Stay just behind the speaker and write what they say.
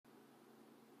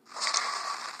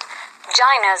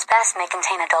Johnny Knows Best may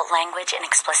contain adult language and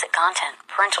explicit content.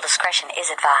 Parental discretion is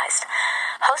advised.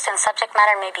 Host and subject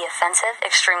matter may be offensive,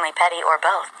 extremely petty, or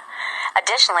both.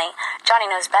 Additionally, Johnny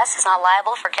Knows Best is not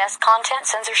liable for guest content,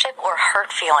 censorship, or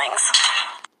hurt feelings.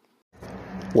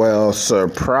 Well,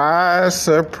 surprise,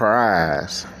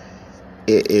 surprise.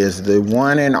 It is the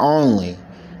one and only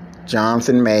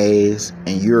Jonathan Mays,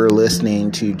 and you're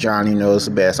listening to Johnny Knows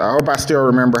Best. I hope I still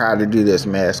remember how to do this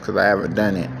mess, because I haven't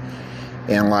done it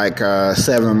in like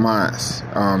 7 months.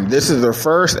 This is the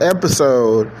first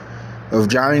episode of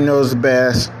Johnny Knows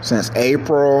Best since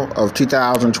April of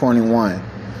 2021.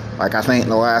 Like, I think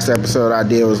the last episode I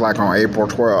did was like on April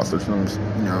 12th or something,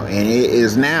 and it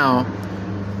is now,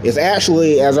 it's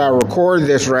actually, as I record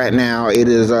this right now, it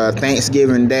is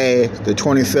Thanksgiving Day, the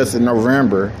 25th of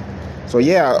November. So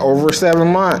yeah, over 7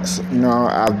 months,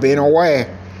 I've been away,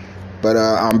 but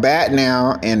I'm back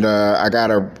now, and I got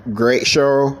a great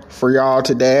show for y'all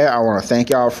today. I want to thank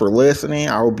y'all for listening.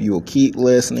 I hope you will keep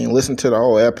listening. Listen to the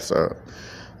whole episode.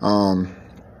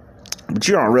 But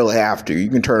you don't really have to. You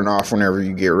can turn it off whenever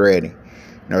you get ready.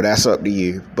 That's up to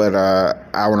you. But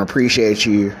I want to appreciate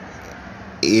you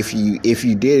if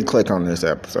you did click on this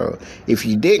episode. If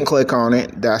you didn't click on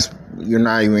it, you're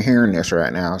not even hearing this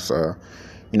right now. So,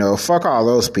 fuck all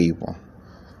those people.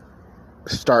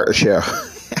 Start the show.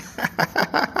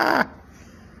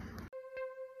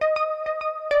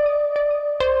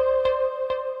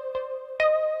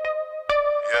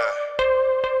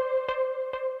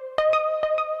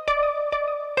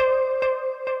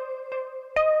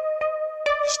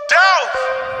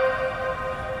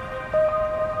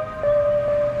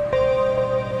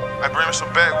 I bring me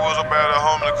some backwoods up out of there,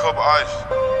 homie, and a cup of ice.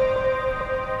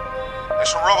 There's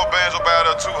some rubber bands up out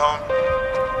there too, homie.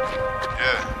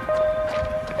 Yeah.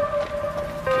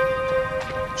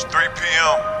 It's 3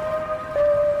 p.m.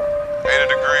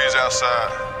 80 degrees outside.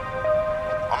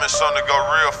 I'm in something to go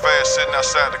real fast sitting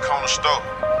outside the corner store.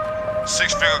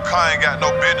 6-figure car ain't got no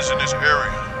business in this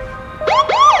area.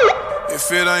 If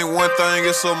it ain't one thing,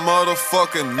 it's a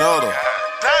motherfucking nutter.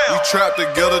 We trapped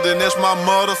together, then that's my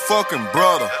motherfucking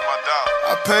brother.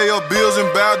 I pay her bills and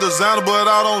buy designer, but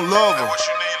I don't love her. What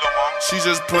you need, little mama? She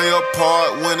just play a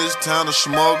part when it's time to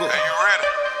smuggle. Hey, you ready?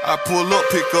 I pull up,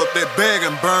 pick up that bag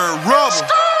and burn rubber.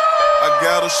 I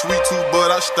got a sweet tooth,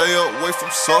 but I stay away from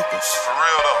suckers. For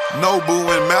real though. Nobu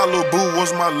and Malibu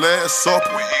was my last supper.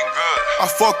 We eating good. I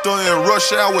fucked her in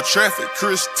rush hour traffic,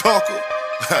 Chris Tucker.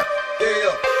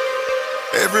 Yeah.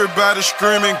 Everybody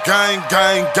screaming, gang,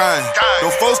 gang, gang.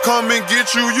 Them folks come and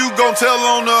get you, you gon' tell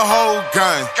on the whole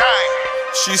gang.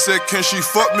 She said, can she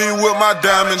fuck me with my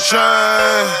diamond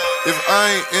chain? If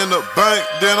I ain't in the bank,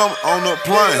 then I'm on the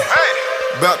plane.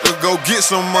 About to go get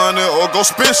some money or go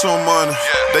spend some money.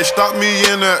 They stopped me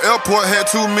in the airport, had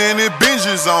too many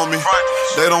binges on me.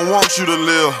 They don't want you to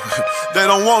live, they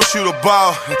don't want you to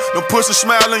ball. Them pussy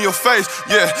smile in your face,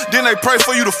 yeah, then they pray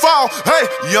for you to fall. Hey,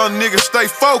 young nigga, stay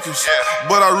focused,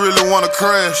 but I really wanna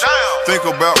crash. Think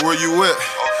about where you at,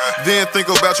 then think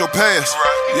about your past.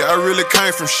 Yeah, I really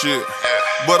came from shit,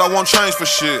 but I won't change for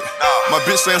shit. My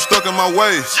bitch say I'm stuck in my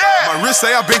ways, my wrist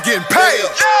say I've been getting paid.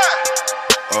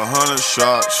 100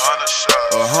 shots,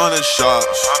 100 shots.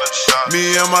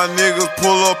 Me and my niggas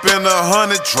pull up in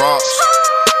 100 drops.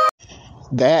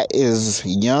 That is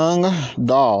Young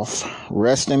Dolph,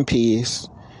 rest in peace.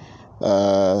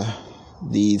 The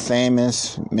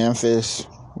famous he's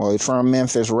from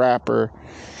Memphis rapper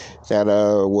that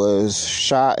was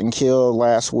shot and killed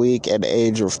last week at the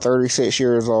age of 36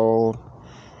 years old.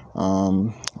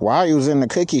 While he was in the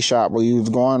cookie shop, he was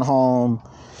going home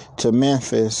to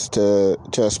Memphis to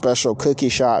a special cookie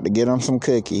shop to get him some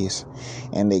cookies,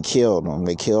 and they killed him.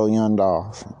 They killed Young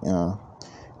Dolph.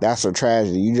 That's a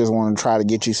tragedy. You just want to try to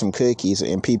get you some cookies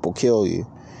and people kill you.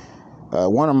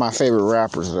 One of my favorite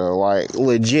rappers, though, like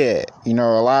legit. A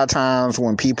lot of times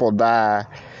when people die,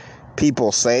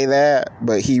 people say that,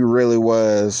 but he really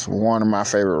was one of my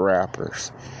favorite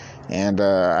rappers. And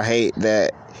I hate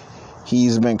that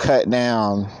he's been cut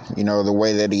down, the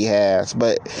way that he has.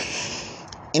 But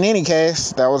in any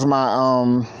case, that was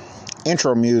my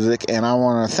intro music, and I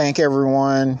want to thank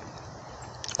everyone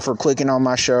for clicking on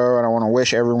my show, and I want to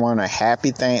wish everyone a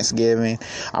happy Thanksgiving.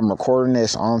 I'm recording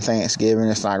this on Thanksgiving.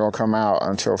 It's not going to come out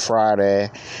until Friday,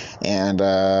 and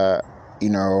I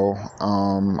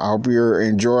hope you're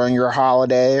enjoying your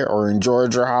holiday or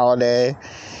enjoyed your holiday,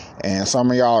 and some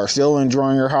of y'all are still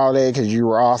enjoying your holiday because you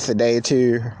were off the day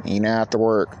too. You don't have to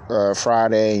work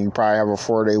Friday, and you probably have a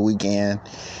 4-day weekend,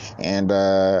 and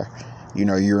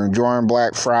you're enjoying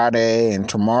Black Friday, and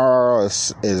tomorrow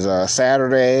is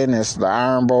Saturday, and it's the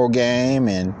Iron Bowl game,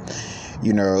 and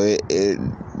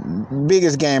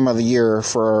biggest game of the year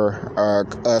for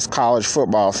us college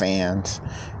football fans,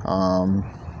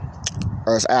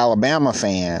 us Alabama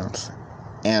fans,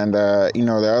 and the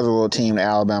other little team that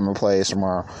Alabama plays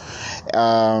tomorrow.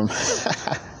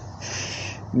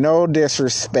 No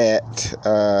disrespect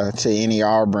to any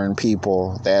Auburn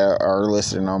people that are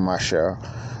listening on my show,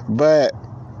 but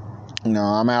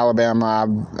I'm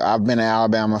Alabama. I've been an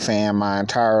Alabama fan my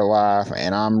entire life,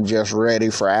 and I'm just ready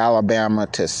for Alabama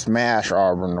to smash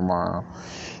Auburn tomorrow.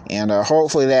 And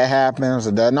hopefully that happens.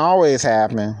 It doesn't always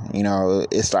happen.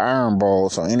 It's the Iron Bowl,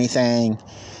 so anything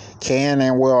can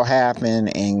and will happen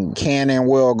and can and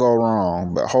will go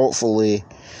wrong. But hopefully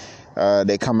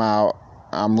they come out.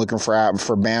 I'm looking for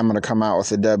Bama to come out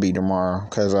with a W tomorrow,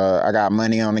 because I got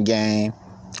money on the game,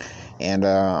 and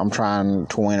I'm trying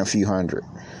to win a few hundred.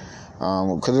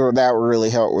 Because that would really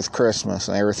help with Christmas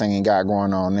and everything you got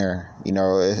going on there.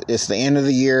 It's the end of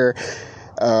the year.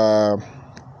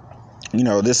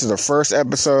 This is the first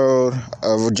episode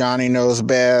of Johnny Knows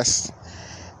Best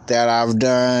that I've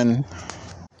done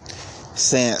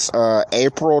since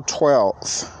April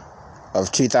 12th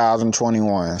of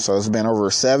 2021. So it's been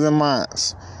over 7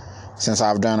 months since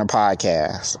I've done a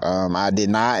podcast. I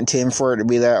did not intend for it to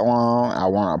be that long. I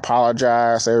want to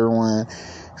apologize to everyone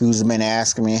who's been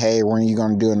asking me, hey, when are you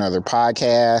going to do another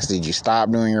podcast? Did you stop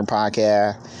doing your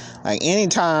podcast? Like,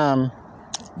 anytime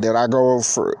that I go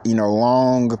for,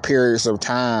 long periods of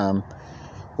time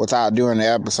without doing the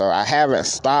episode, I haven't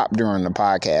stopped doing the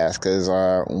podcast, because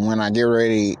when I get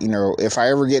ready, if I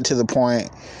ever get to the point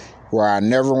where I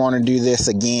never want to do this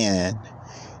again,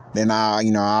 then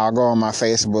I'll go on my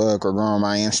Facebook or go on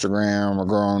my Instagram or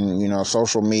go on,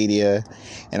 social media,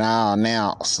 and I'll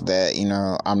announce that,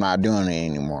 I'm not doing it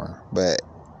anymore. But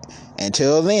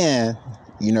until then,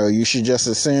 you should just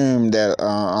assume that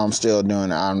I'm still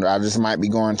doing it. I just might be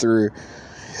going through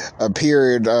a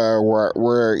period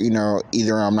where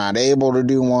either I'm not able to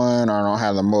do one, or I don't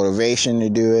have the motivation to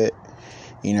do it.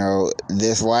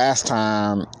 This last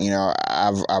time,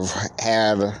 I've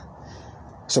had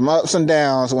some ups and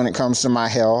downs when it comes to my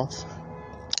health,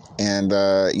 and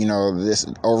this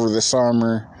over the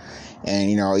summer, and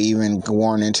even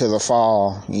going into the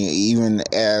fall, even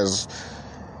as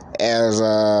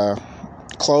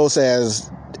close as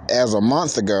a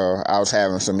month ago, I was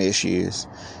having some issues.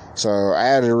 So I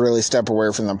had to really step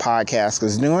away from the podcast,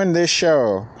 because doing this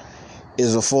show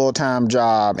is a full-time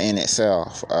job in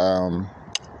itself,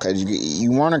 because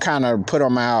you want to kind of put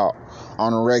them out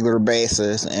on a regular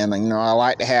basis, and I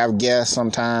like to have guests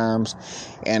sometimes,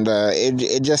 and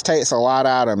it just takes a lot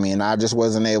out of me, and I just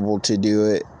wasn't able to do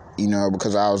it,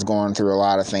 because I was going through a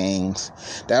lot of things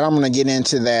that I'm going to get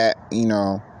into that,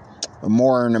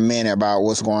 more in a minute, about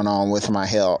what's going on with my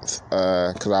health,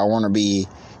 because I want to be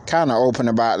kind of open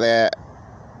about that.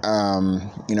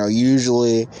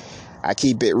 Usually I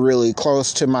keep it really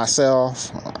close to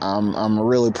myself. I'm a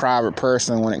really private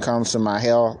person when it comes to my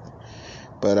health.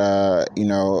 But,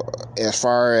 as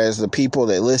far as the people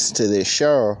that listen to this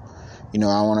show, I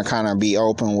want to kind of be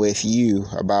open with you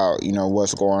about,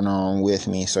 what's going on with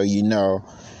me, so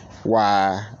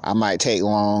why I might take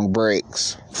long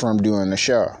breaks from doing the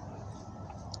show.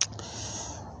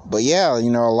 But yeah, a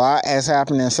lot has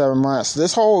happened in 7 months.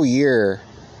 This whole year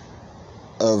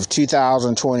of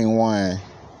 2021,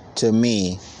 to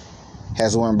me,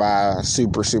 has went by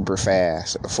super, super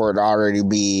fast for it to already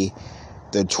be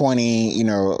the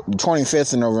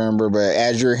 25th of November, but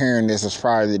as you're hearing this, it's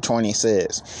probably the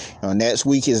 26th. Next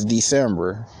week is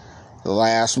December, the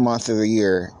last month of the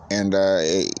year, and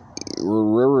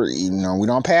we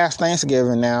don't pass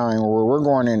Thanksgiving now, and we're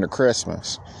going into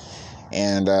Christmas,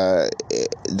 and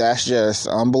that's just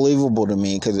unbelievable to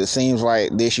me, because it seems like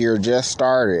this year just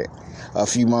started a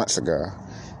few months ago,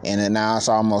 and then now it's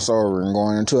almost over and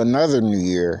going into another new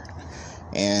year,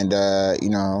 and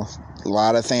a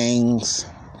lot of things.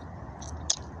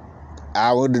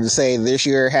 I would say this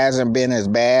year hasn't been as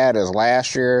bad as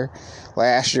last year.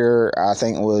 Last year, I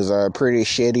think, was pretty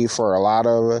shitty for a lot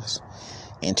of us.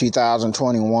 In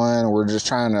 2021, we're just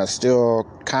trying to still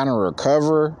kind of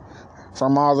recover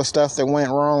from all the stuff that went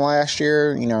wrong last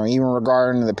year, even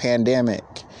regarding the pandemic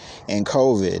and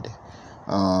COVID.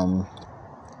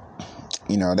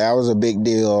 That was a big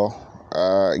deal.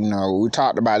 We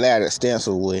talked about that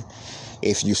extensively.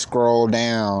 If you scroll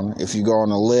down, if you go on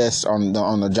the list on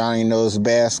the Johnny Knows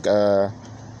Best, and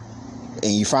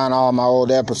you find all my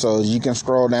old episodes, you can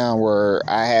scroll down where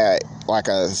I had like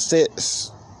a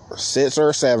six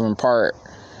or seven part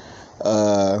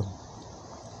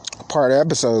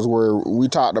episodes where we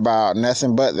talked about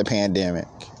nothing but the pandemic,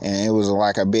 and it was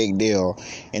like a big deal.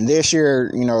 And this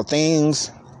year,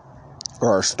 things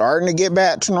are starting to get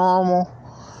back to normal,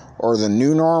 or the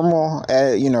new normal.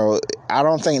 I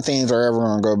don't think things are ever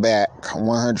going to go back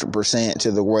 100%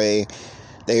 to the way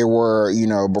they were,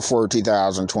 before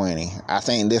 2020. I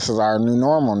think this is our new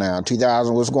normal now.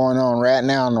 2000, what's going on right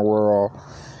now in the world,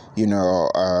 you're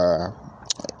going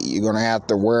to have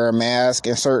to wear a mask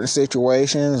in certain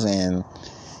situations, and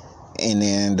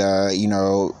then, a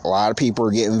lot of people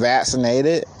are getting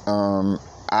vaccinated.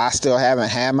 I still haven't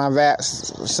had my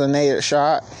vaccinated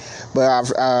shot,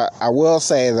 but I will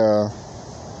say, though,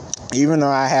 even though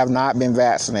I have not been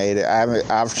vaccinated,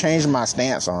 I've changed my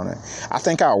stance on it. I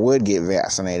think I would get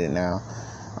vaccinated now,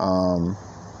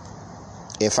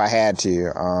 if I had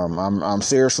to. I'm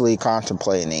seriously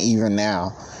contemplating it even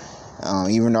now,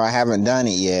 even though I haven't done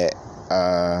it yet.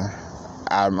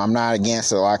 I'm not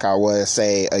against it like I was,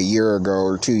 say, a year ago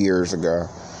or 2 years ago.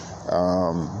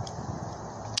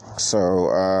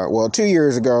 2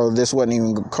 years ago,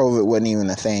 COVID wasn't even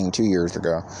a thing 2 years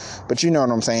ago. But you know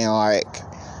what I'm saying? Like,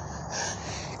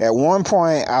 at one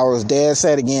point, I was dead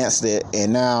set against it,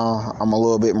 and now I'm a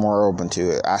little bit more open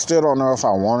to it. I still don't know if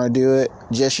I want to do it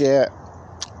just yet,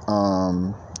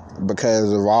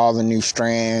 because of all the new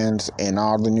strands and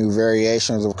all the new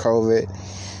variations of COVID.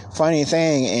 Funny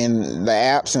thing, in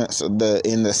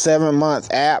the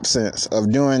 7-month absence of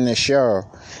doing this show,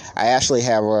 I actually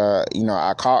have I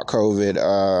caught COVID.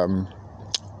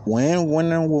 When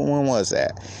was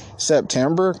that?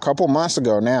 September, a couple months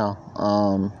ago now.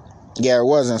 It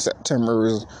was in September.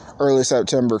 It was early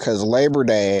September, because Labor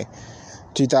Day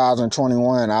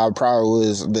 2021, I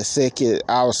was sick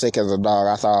as a dog.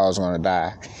 I thought I was going to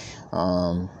die.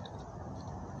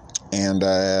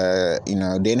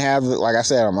 Didn't have, like I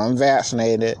said, I'm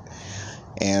unvaccinated,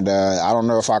 and I don't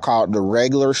know if I caught the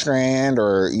regular strand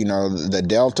or, the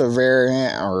Delta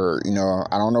variant, or,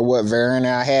 I don't know what variant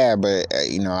I had, but,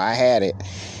 I had it,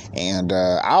 and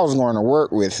I was going to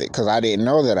work with it because I didn't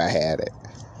know that I had it,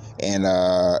 and,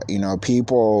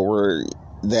 people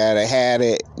that had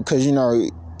it, because,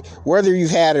 whether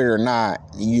you've had it or not,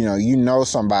 you know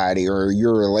somebody, or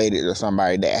you're related to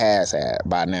somebody that has had it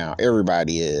by now.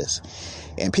 Everybody is.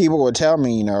 And people would tell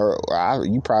me,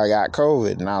 you probably got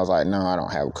COVID. And I was like, no, I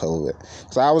don't have COVID.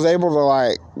 So I was able to,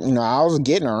 I was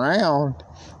getting around,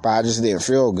 but I just didn't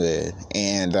feel good.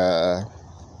 And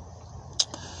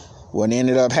what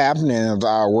ended up happening is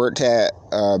I worked at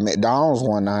McDonald's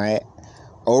one night,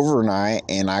 overnight,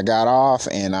 and I got off,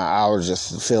 and I was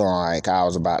just feeling like I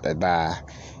was about to die.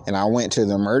 And I went to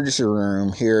the emergency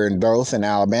room here in Dothan,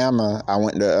 Alabama. I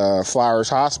went to Flowers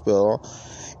Hospital,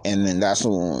 and then that's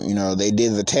when, they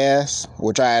did the test,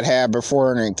 which I had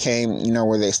before, and it came,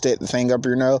 where they stick the thing up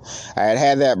your nose. I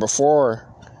had that before,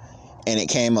 and it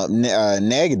came up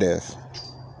negative.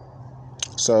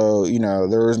 So,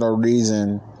 there was no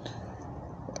reason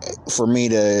for me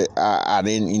to, I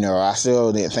didn't, I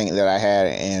still didn't think that I had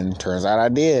it, and turns out I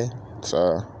did.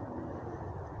 So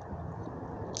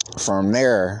from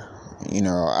there,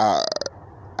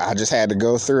 I just had to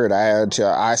go through it. I had to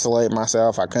isolate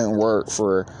myself. I couldn't work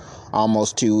for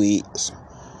almost 2 weeks,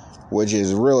 which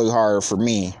is really hard for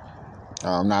me,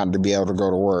 not to be able to go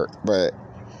to work. But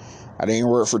I didn't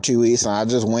work for 2 weeks, and I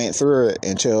just went through it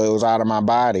until it was out of my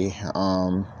body.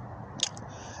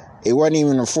 It wasn't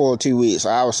even a full 2 weeks.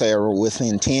 I would say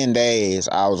within 10 days,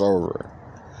 I was over it.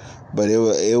 But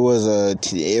it was a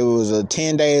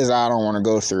 10 days I don't want to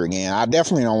go through again. I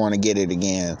definitely don't want to get it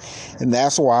again. And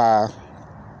that's why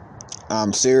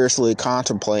I'm seriously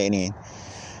contemplating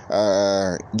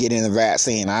getting the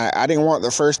vaccine. I didn't want the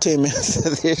first 10 minutes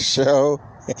of this show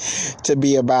to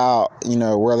be about,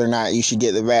 whether or not you should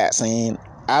get the vaccine.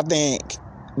 I think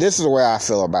this is the way I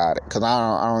feel about it, because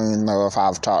I don't even know if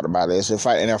I've talked about this. If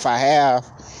I have,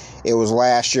 it was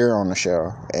last year on the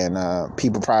show, and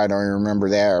people probably don't even remember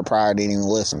that, or probably didn't even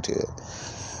listen to it.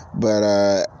 But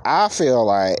I feel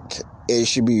like it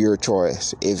should be your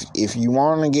choice. If you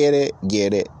want to get it,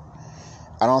 get it.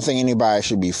 I don't think anybody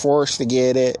should be forced to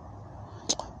get it.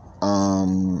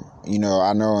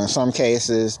 I know in some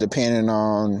cases, depending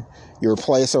on your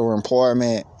place of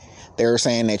employment, they're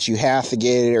saying that you have to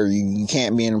get it, or you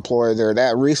can't be employed there.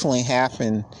 That recently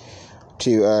happened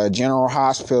to General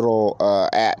Hospital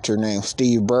actor named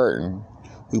Steve Burton,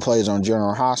 who plays on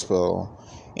General Hospital,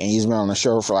 and he's been on the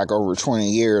show for over 20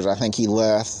 years. I think he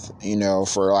left,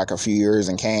 for a few years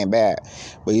and came back,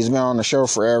 but he's been on the show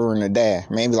forever and a day,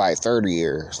 maybe 30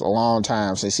 years, a long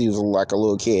time, since he was a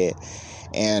little kid.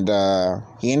 And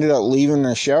he ended up leaving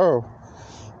the show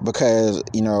because,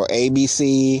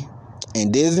 ABC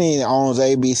and Disney owns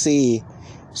ABC,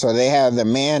 so they have the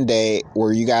mandate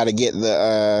where you got to get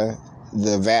the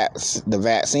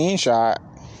vaccine shot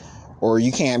or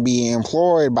you can't be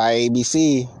employed by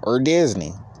ABC or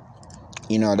Disney.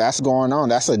 You know, that's going on.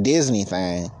 That's a Disney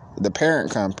thing, the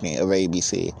parent company of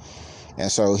ABC.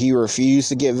 And so he refused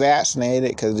to get vaccinated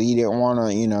because he didn't want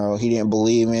to, you know, he didn't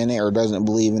believe in it or doesn't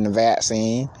believe in the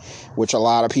vaccine, which a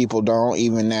lot of people don't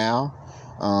even now.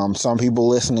 Some people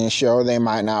listening to the show, they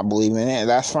might not believe in it.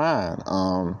 That's fine.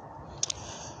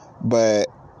 But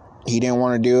he didn't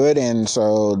want to do it, and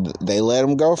so they let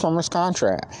him go from his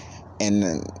contract.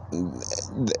 And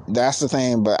that's the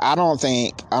thing. But I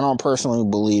don't personally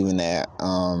believe in that.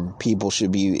 People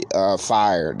should be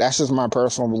fired. That's just my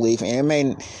personal belief.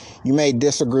 And you may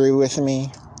disagree with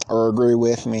me or agree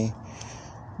with me,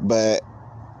 but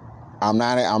I'm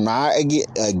not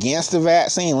against the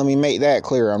vaccine. Let me make that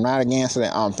clear. I'm not against it.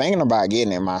 I'm thinking about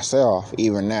getting it myself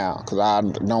even now because I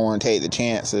don't want to take the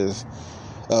chances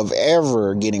of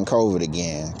ever getting COVID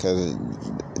again, because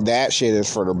that shit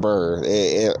is for the birds.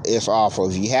 It's awful.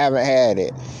 If you haven't had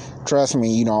it, trust me,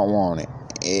 you don't want it.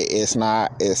 It's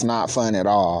not fun at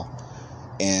all,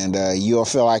 and you'll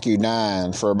feel like you're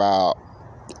dying for about,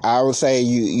 I would say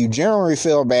you generally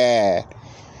feel bad,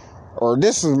 or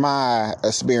this is my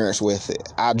experience with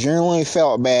it. I generally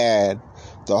felt bad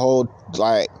the whole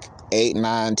 8,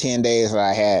 9, 10 days that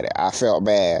I had it. I felt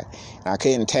bad. I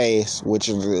couldn't taste, which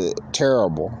is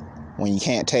terrible when you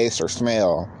can't taste or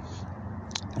smell.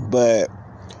 But,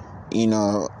 you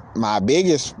know, my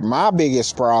biggest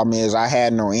problem is I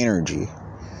had no energy.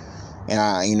 And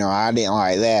I didn't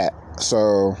like that.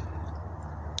 So,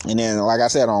 and then, like I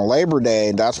said, on Labor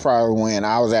Day, that's probably when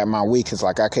I was at my weakest.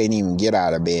 Like, I couldn't even get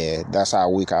out of bed. That's how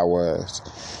weak I was.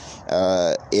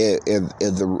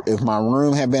 If my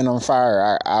room had been on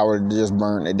fire, I would have just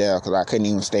burned to death because I couldn't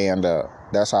even stand up.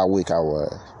 That's how weak I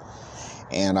was.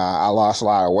 And I lost a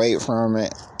lot of weight from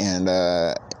it, and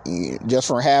just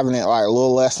from having it like a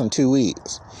little less than 2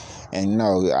 weeks. And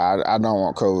no, I don't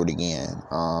want COVID again.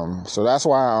 So that's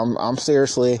why I'm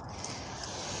seriously,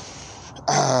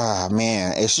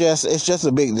 man, it's just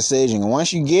a big decision.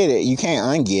 Once you get it, you can't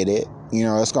unget it. You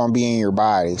know, it's gonna be in your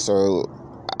body. So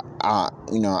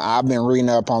I've been reading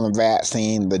up on the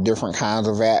vaccine, the different kinds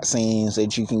of vaccines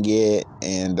that you can get,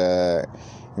 and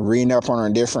reading up on the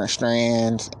different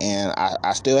strands, and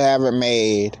I still haven't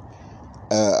made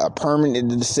a permanent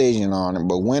decision on it.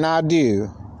 But when I do,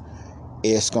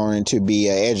 it's going to be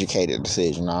an educated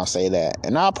decision. I'll say that,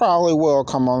 and I probably will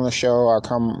come on the show or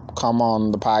come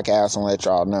on the podcast and let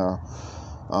y'all know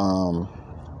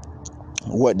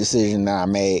what decision that I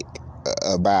make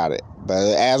about it. But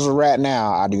as of right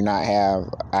now, I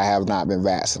have not been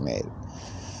vaccinated.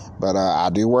 But I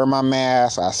do wear my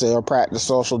mask. I still practice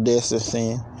social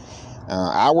distancing.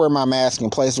 I wear my mask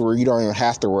in places where you don't even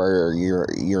have to wear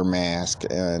your mask,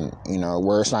 and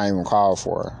where it's not even called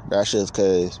for. That's just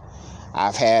because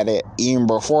I've had it even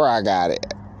before I got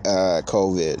it,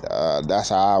 COVID. That's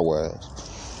how I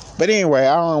was. But anyway,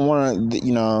 I don't want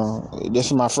to. This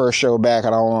is my first show back.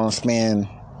 I don't want to spend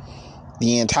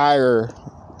the entire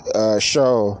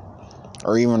show,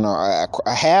 or even a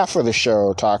half of the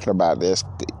show, talking about this,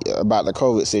 about the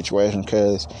COVID situation,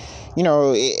 because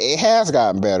it has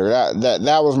gotten better.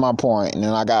 That was my point, and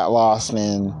then I got lost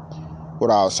in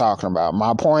what I was talking about.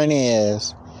 My point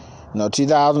is,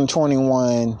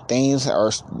 2021, things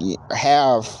are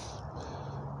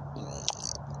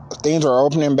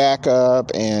opening back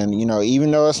up, and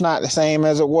even though it's not the same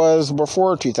as it was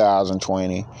before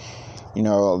 2020,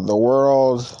 the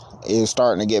world is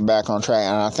starting to get back on track,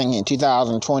 and I think in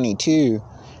 2022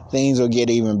 things will get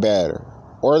even better,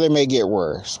 or they may get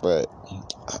worse, but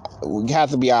we have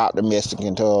to be optimistic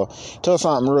until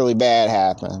something really bad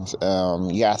happens.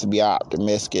 You have to be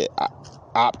optimistic.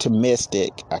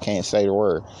 I can't say the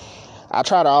word. I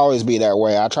try to always be that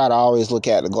way. I try to always look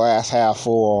at the glass half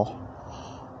full.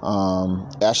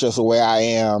 That's just the way I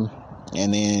am.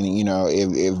 And then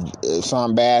if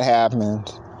something bad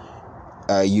happens,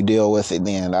 you deal with it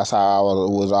then. That's how I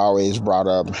was always brought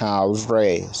up and how I was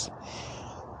raised.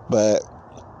 But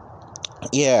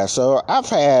yeah, so I've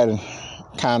had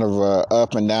kind of a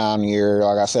up and down year,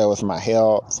 like I said, with my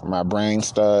health, my brain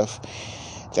stuff,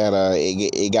 that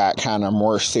it got kind of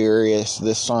more serious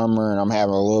this summer, and I'm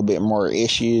having a little bit more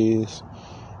issues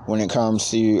when it comes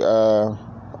to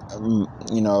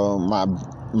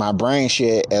my brain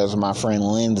shit, as my friend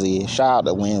Lindsay, shout out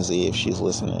to Lindsay if she's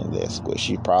listening to this, which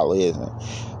she probably isn't,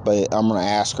 but I'm going to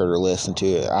ask her to listen to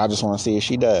it. I just want to see if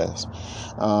she does.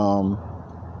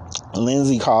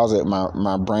 Lindsay calls it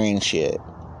my brain shit.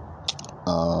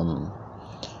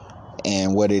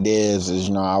 And what it is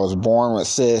I was born with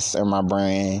cysts in my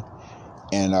brain.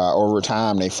 And over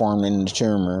time, they formed into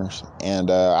tumors. And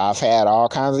I've had all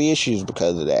kinds of issues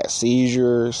because of that.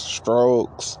 Seizures,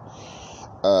 strokes.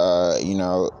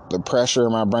 The pressure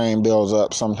in my brain builds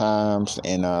up sometimes.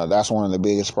 And that's one of the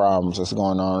biggest problems that's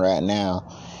going on right now.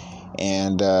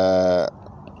 And,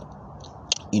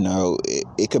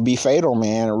 it could be fatal,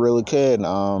 man. It really could.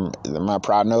 My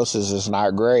prognosis is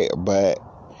not great, but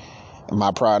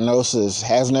my prognosis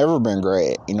has never been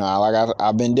great.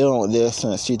 I've been dealing with this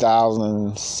since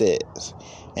 2006,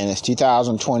 and it's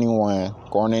 2021,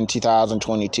 going into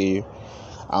 2022.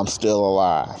 I'm still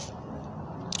alive.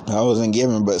 I wasn't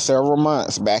given but several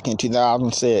months back in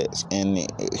 2006, and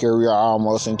here we are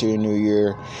almost into a new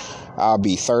year. I'll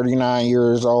be 39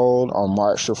 years old on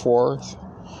March the 4th,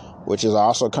 which is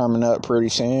also coming up pretty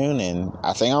soon, and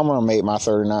I think I'm going to make my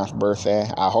 39th birthday.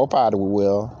 I hope I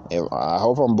will. I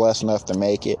hope I'm blessed enough to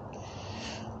make it.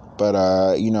 But,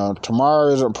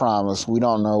 tomorrow isn't promised. We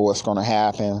don't know what's going to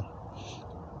happen.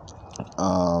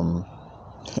 A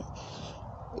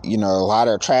lot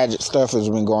of tragic stuff has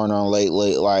been going on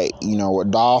lately, like,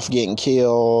 with Dolph getting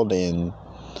killed, and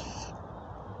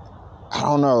I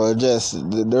don't know,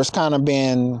 there's kind of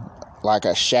been like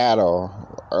a shadow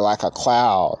or like a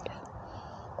cloud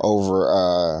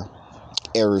over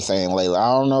everything lately.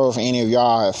 I don't know if any of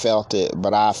y'all have felt it,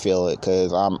 but I feel it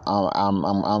because I'm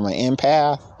an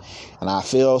empath and I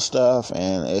feel stuff,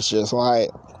 and it's just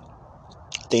like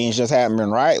things just haven't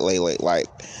been right lately. Like,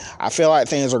 I feel like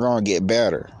things are going to get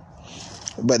better,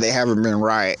 but they haven't been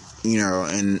right,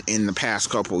 in the past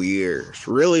couple years.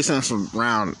 Really, since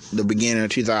around the beginning of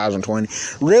 2020.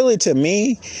 Really, to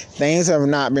me, things have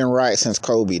not been right since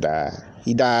Kobe died.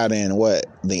 He died in,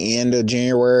 the end of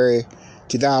January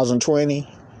 2020?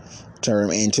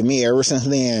 And to me, ever since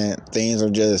then, things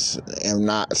have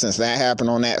not, since that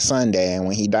happened on that Sunday and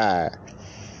when he died,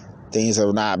 things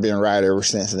have not been right ever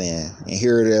since then. And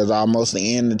here it is, almost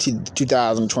the end of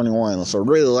 2021. So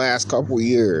really, the last couple of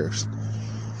years,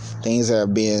 things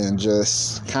have been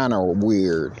just kind of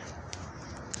weird.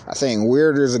 I think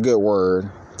weird is a good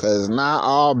word, because not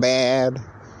all bad,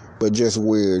 but just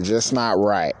weird, just not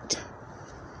right.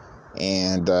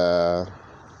 And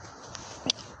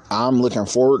I'm looking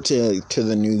forward to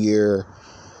the new year,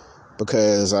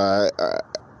 because I'm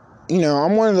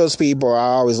one of those people. I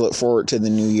always look forward to the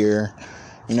new year.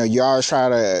 You always try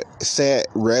to set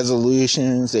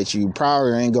resolutions that you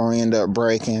probably ain't going to end up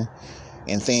breaking,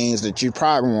 and things that you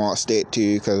probably won't stick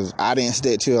to, because I didn't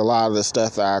stick to a lot of the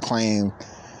stuff that I claimed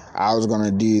I was going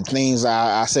to do. Things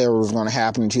I said was going to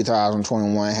happen in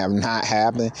 2021 have not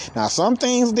happened. Now, some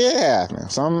things did happen.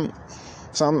 Some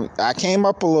I came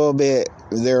up a little bit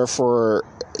there for,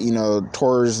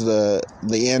 towards the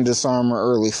end of summer,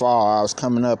 early fall. I was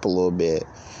coming up a little bit,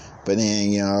 but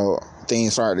then,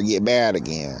 things started to get bad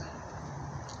again.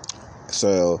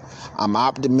 So I'm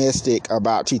optimistic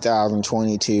about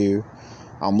 2022.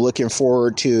 I'm looking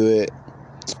forward to it,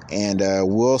 and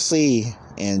we'll see.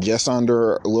 In just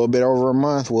under a little bit over a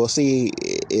month, we'll see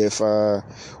if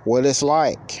what it's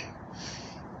like.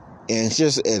 And it's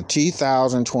just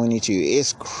 2022.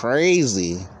 It's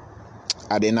crazy.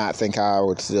 I did not think I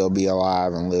would still be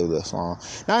alive and live this long.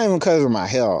 Not even because of my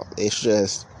health. It's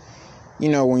just,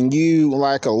 when you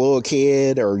like a little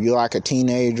kid or you like a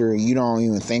teenager, you don't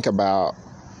even think about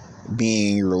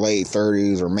being in your late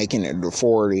 30s or making it to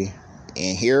 40.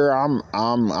 And here I'm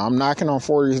knocking on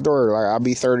 40's door. Like, I'll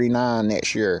be 39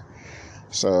 next year.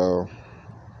 So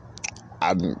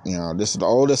this is the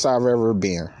oldest I've ever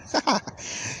been.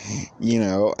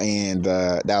 And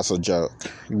that's a joke.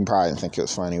 You can probably think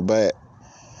it's funny, but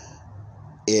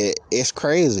it's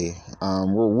crazy.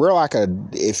 We're like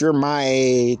if you're my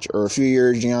age or a few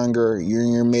years younger, you're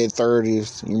in your mid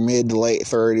 30s, your mid to late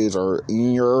 30s, or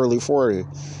in your early 40s.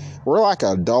 We're like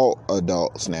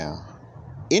adults now.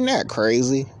 Isn't that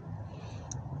crazy?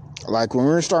 Like, when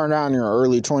we were starting out in our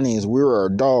early 20s, we were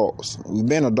adults. We've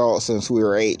been adults since we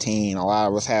were 18. A lot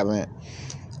of us have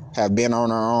been on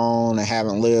our own and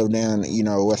haven't lived in,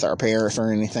 with our parents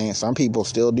or anything. Some people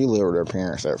still do live with their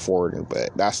parents at 40,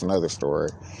 but that's another story.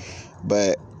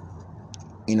 But,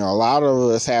 a lot of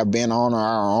us have been on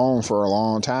our own for a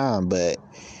long time, but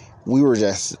we were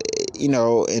just,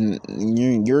 you're in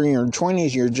your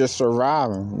 20s, you're just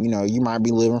surviving. You might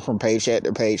be living from paycheck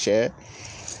to paycheck,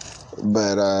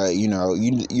 but,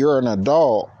 you're an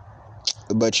adult,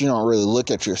 but you don't really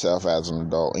look at yourself as an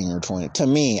adult in your 20s. To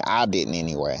me, I didn't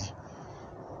anyway.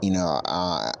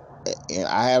 I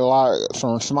had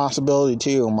some responsibility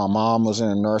too. My mom was in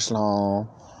a nursing home,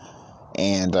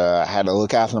 and I had to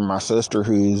look after my sister,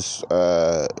 who's,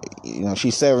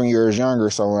 she's 7 years younger.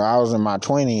 So when I was in my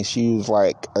 20s, she was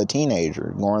like a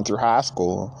teenager going through high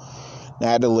school.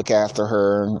 I had to look after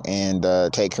her and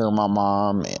take care of my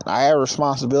mom. And I had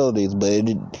responsibilities, but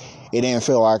it didn't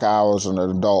feel like I was an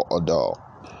adult.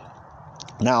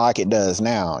 Not like it does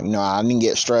now. I didn't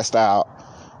get stressed out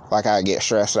like I get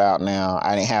stressed out now.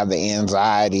 I didn't have the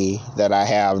anxiety that I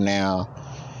have now.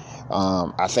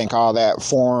 I think all that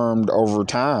formed over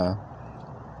time.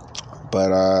 But,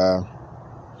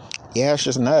 yeah, it's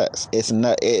just nuts.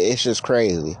 It's just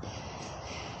crazy.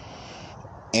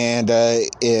 And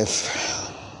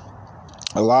if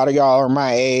a lot of y'all are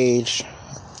my age,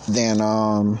 then,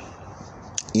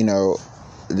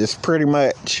 this pretty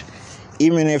much,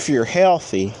 even if you're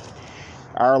healthy,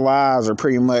 our lives are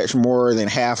pretty much more than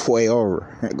halfway over.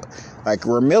 Like,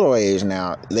 we're middle age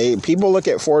now. People look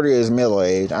at 40 as middle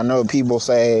age. I know people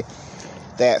say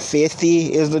that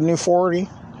 50 is the new 40,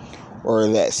 or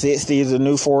that 60 is the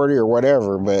new 40, or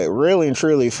whatever. But really and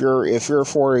truly, if you're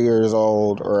 40 years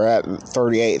old, or at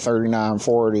 38, 39,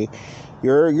 40,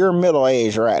 you're middle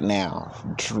age right now,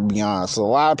 to be honest. So a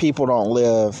lot of people don't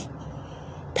live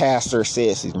past their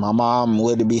 60s. My mom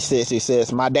lived to be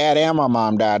 66. My dad and my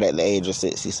mom died at the age of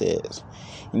 66.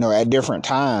 At different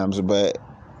times, but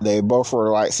they both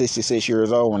were like 66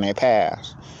 years old when they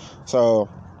passed. So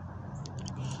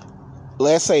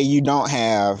let's say you don't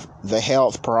have the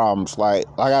health problems. Like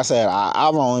I said,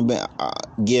 I've only been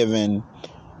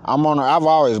I've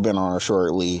always been on a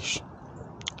short leash.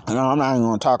 I'm not even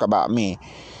going to talk about me.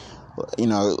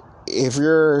 If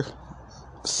you're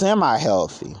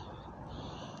semi-healthy,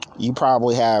 you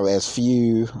probably have as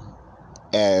few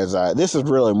as, this is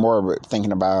really morbid,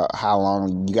 thinking about how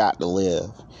long you got to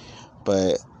live.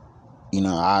 But,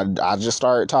 I just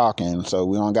started talking, so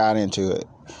we don't got into it.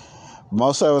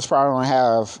 Most of us probably don't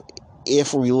have,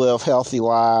 if we live healthy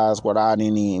lives without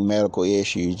any medical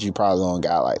issues, you probably only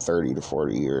got like 30 to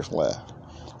 40 years left.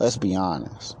 Let's be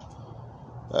honest.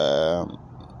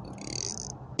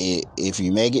 If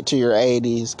you make it to your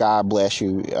 80s, God bless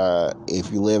you. If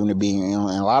you live to be, and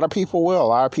a lot of people will. A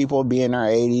lot of people will be in their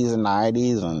 80s and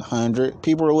 90s and 100.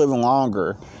 People are living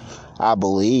longer, I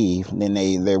believe, than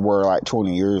they were like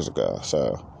 20 years ago.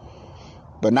 So,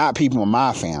 but not people in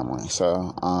my family.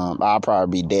 So, I'll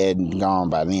probably be dead and gone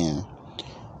by then.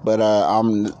 But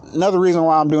another reason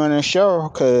why I'm doing this show,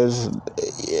 because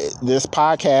this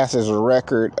podcast is a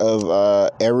record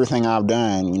of everything I've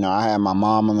done. I had my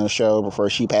mom on the show before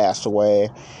she passed away.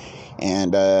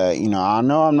 And, I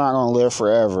know I'm not going to live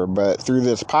forever. But through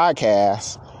this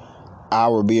podcast, I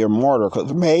will be immortal.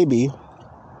 Because maybe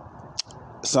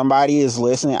somebody is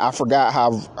listening. I forgot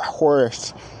how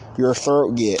hoarse your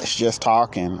throat gets just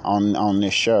talking on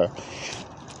this show.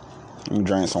 Let me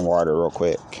drink some water real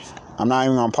quick. I'm not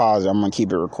even going to pause it. I'm going to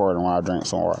keep it recording while I drink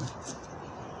some water.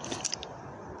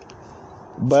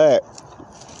 But,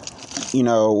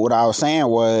 what I was saying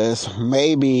was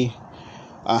maybe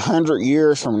 100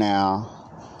 years from now,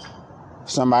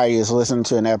 somebody is listening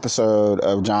to an episode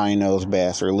of Johnny Knows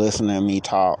Best, or listening to me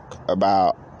talk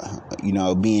about,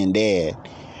 being dead.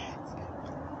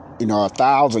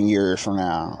 1,000 years from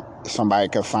now, somebody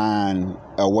could find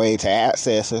a way to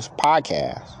access this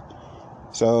podcast.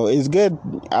 So it's good.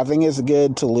 I think it's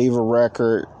good to leave a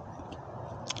record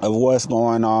of what's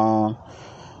going on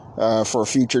for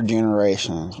future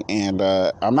generations. And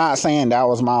I'm not saying that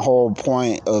was my whole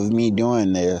point of me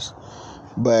doing this,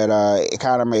 but it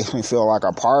kind of makes me feel like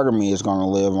a part of me is going to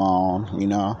live on,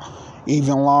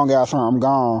 even long after I'm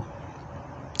gone.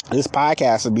 This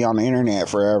podcast will be on the internet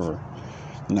forever.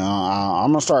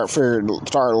 I'm going to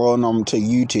start loading them to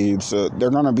YouTube, so they're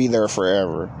going to be there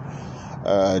forever.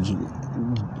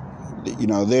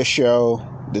 This show,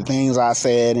 the things I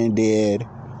said and did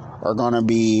are going to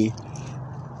be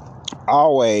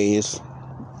always,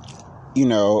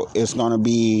 it's going to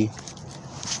be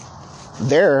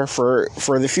there for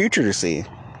the future to see.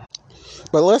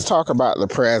 But let's talk about the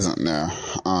present now.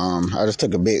 I just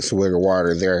took a big swig of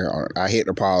water there. I hit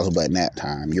the pause button that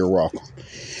time. You're welcome.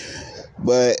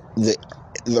 But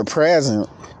the present,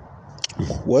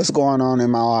 what's going on in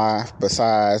my life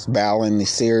besides battling the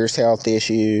serious health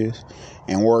issues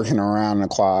and working around the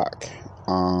clock?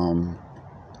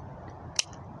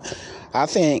 I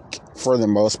think for the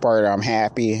most part, I'm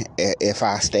happy if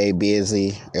I stay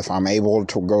busy, if I'm able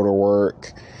to go to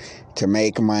work, to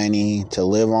make money, to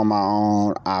live on my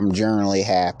own. I'm generally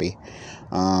happy.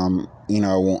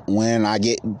 When I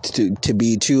get to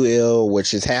be too ill,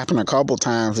 which has happened a couple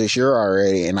times this year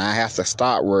already, and I have to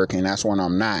stop working, that's when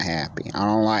I'm not happy. I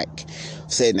don't like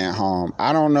sitting at home.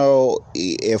 I don't know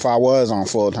if I was on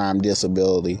full-time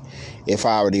disability, if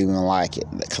I would even like it,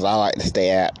 because I like to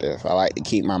stay active. I like to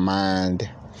keep my mind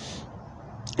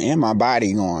and my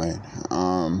body going.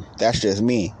 That's just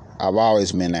me. I've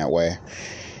always been that way.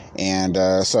 And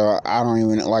so I don't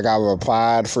even, like, I've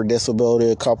applied for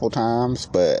disability a couple times,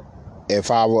 but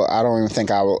if I will, I don't even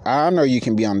think I will. I know you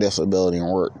can be on disability and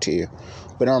work too,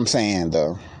 but I'm saying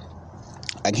though,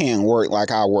 I can't work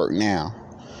like I work now.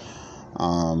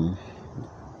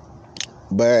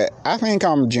 But I think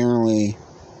I'm generally,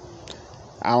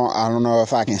 I don't know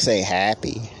if I can say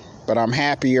happy, but I'm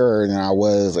happier than I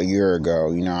was a year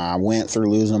ago. You know, I went through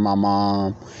losing my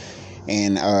mom,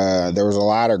 and there was a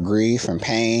lot of grief and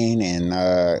pain and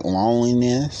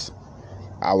loneliness.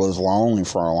 I was lonely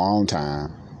for a long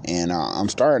time, and I'm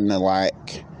starting to,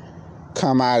 like,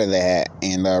 come out of that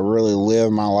and really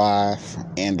live my life.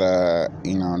 And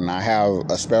you know, and I have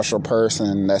a special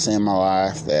person that's in my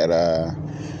life that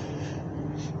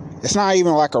it's not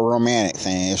even like a romantic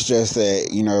thing. It's just that,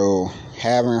 you know,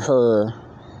 having her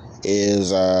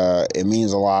is it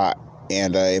means a lot,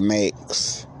 and it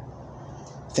makes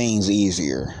things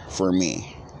easier for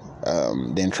me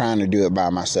than trying to do it by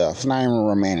myself. It's not even a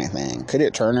romantic thing. Could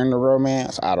it turn into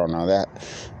romance? I don't know.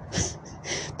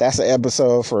 That's an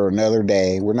episode for another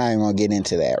day. We're not even going to get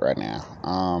into that right now.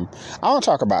 I want to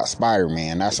talk about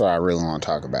Spider-Man. That's what I really want to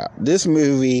talk about. This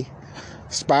movie,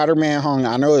 Spider-Man Home.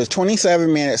 I know it's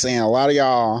 27 minutes in. A lot of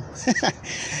y'all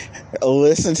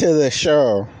listen to the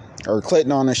show or clicked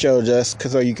on the show just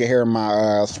so you can hear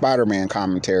my Spider-Man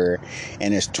commentary.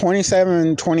 And it's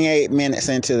 28 minutes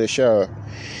into the show.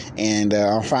 And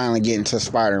I'm finally getting to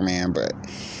Spider-Man. But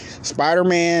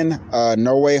Spider-Man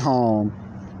No Way Home,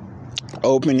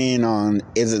 opening on,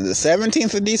 is it the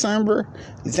 17th of December?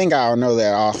 You think I'll know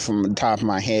that off from the top of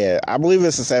my head. I believe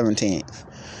it's the 17th.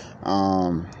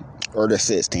 Or the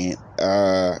 16th.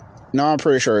 No, I'm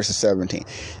pretty sure it's the 17th.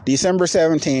 December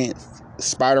 17th,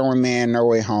 Spider-Man No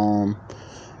Way Home.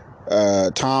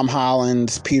 Tom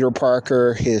Holland's Peter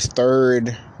Parker, his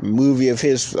third movie of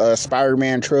his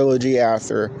Spider-Man trilogy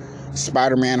after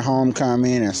Spider-Man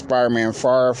Homecoming and Spider-Man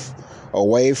Far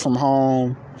Away From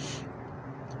Home,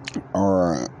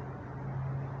 or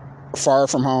Far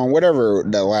From Home, whatever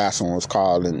the last one was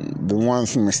called, and the one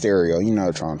from Mysterio, you know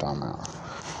what I'm talking about.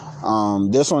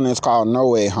 This one is called No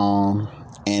Way Home,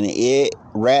 and it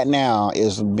right now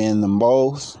has been the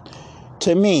most,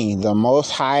 to me, the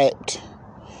most hyped,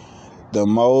 the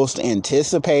most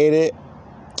anticipated,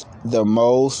 the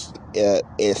most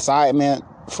excitement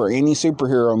for any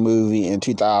superhero movie in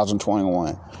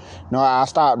 2021. No, I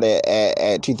stopped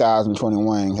at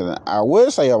 2021 because I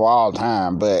would say of all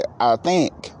time, but I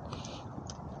think,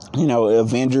 you know,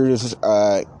 Avengers,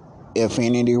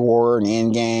 Infinity War and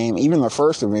Endgame, even the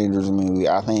first Avengers movie,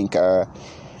 I think,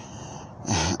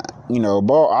 you know,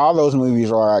 all those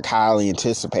movies are, like, highly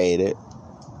anticipated.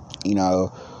 You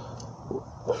know,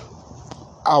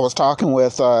 I was talking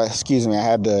with, excuse me, I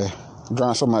had to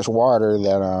drink so much water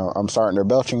that I'm starting to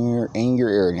belch in your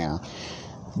ear now.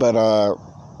 But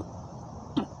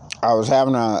I was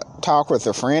having a talk with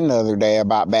a friend the other day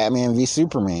about Batman v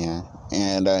Superman.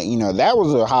 And, you know, that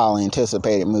was a highly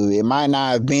anticipated movie. It might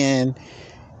not have been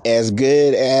as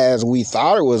good as we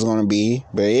thought it was going to be,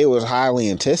 but it was highly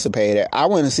anticipated. I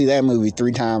went to see that movie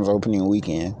 3 times opening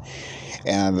weekend.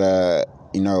 And,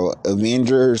 you know,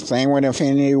 Avengers, same with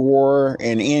Infinity War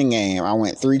and Endgame, I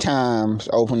went 3 times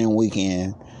opening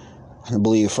weekend. I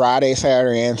believe Friday,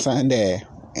 Saturday, and Sunday.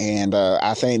 And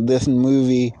I think this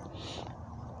movie,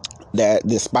 that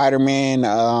the Spider-Man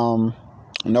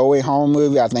No Way Home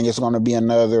movie, I think it's going to be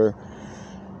another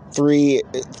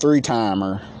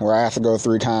three-timer where I have to go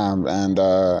 3 times. And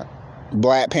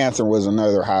Black Panther was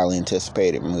another highly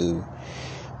anticipated movie.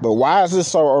 But why is this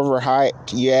so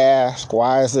overhyped, you ask?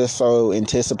 Why is this so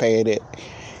anticipated?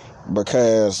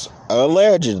 Because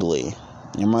allegedly,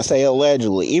 I'm going to say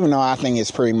allegedly, even though I think it's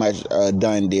pretty much a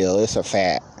done deal, it's a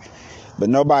fact. But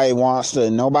nobody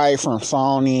from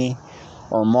Sony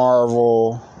or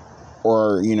Marvel,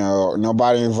 or, you know,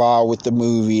 nobody involved with the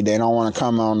movie, they don't want to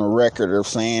come on the record of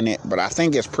saying it, but I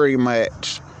think it's pretty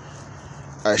much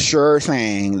a sure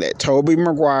thing that Tobey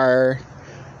Maguire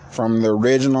from the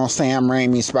original Sam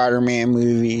Raimi Spider-Man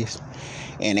movies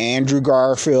and Andrew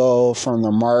Garfield from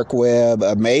the Mark Webb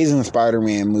Amazing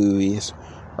Spider-Man movies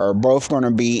are both going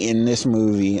to be in this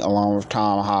movie along with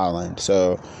Tom Holland.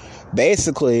 So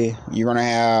basically, you're going to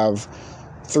have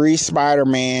 3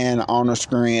 Spider-Man on the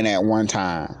screen at one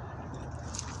time.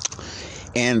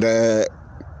 And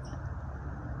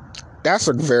that's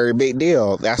a very big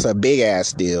deal. That's a big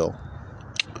ass deal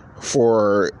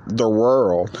for the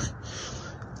world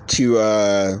to,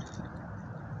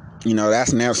 you know,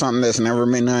 that's never something that's never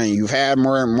been done. You've had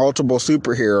multiple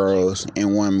superheroes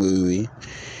in one movie.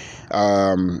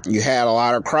 You had a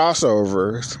lot of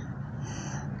crossovers.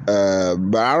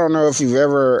 But I don't know if you've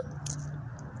ever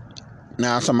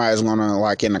Now somebody's gonna,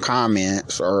 like, in the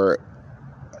comments or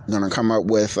gonna come up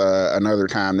with another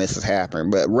time this has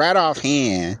happened. But right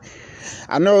offhand,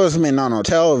 I know it's been on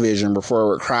television before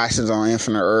with Crisis on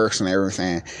Infinite Earths and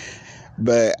everything,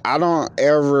 but I don't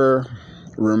ever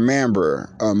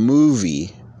remember a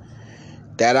movie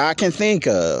that I can think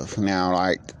of now,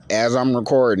 like, as I'm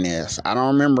recording this. I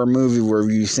don't remember a movie where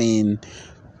you've seen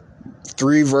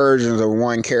 3 versions of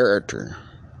one character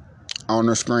on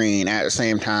the screen at the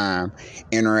same time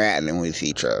interacting with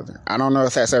each other. I don't know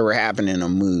if that's ever happened in a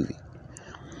movie.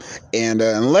 And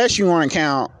unless you want to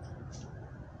count,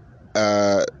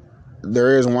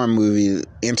 there is one movie,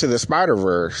 Into the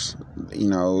Spider-Verse,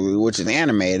 which is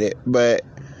animated, but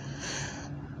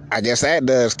I guess that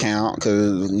does count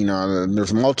because,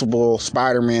 there's multiple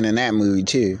Spider-Man in that movie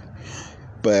too.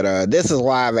 But this is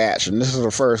live action. This is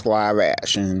the first live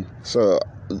action. So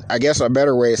I guess a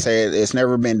better way to say it, it's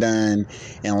never been done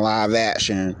in live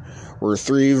action where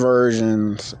 3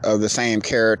 versions of the same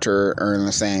character are in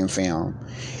the same film.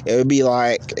 It would be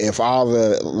like if all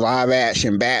the live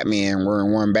action Batman were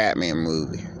in one Batman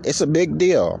movie. It's a big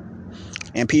deal.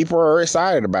 And people are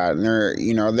excited about it. And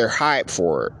they're hyped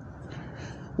for it.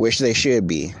 Which they should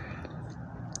be.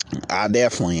 I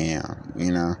definitely am,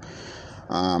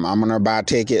 I'm going to buy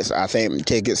tickets. I think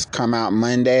tickets come out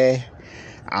Monday.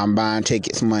 I'm buying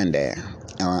tickets Monday.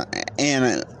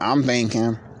 And I'm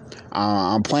thinking,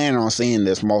 I'm planning on seeing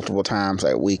this multiple times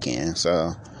that weekend.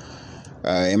 So,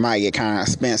 it might get kind of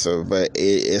expensive, but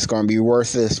it's going to be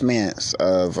worth the expense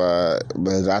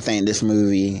because I think this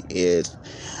movie is...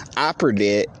 I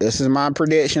predict, this is my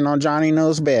prediction on Johnny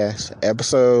Knows Best,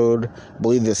 episode, I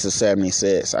believe this is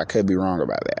 76. I could be wrong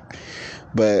about that.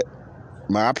 But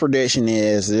my prediction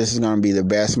is this is going to be the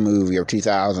best movie of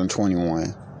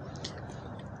 2021.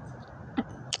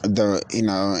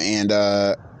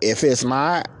 If it's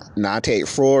not, I take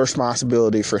full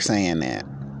responsibility for saying that.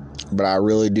 But I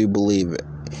really do believe it.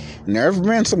 And there have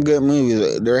been some good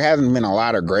movies. There hasn't been a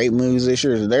lot of great movies this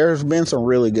year. There's been some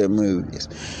really good movies.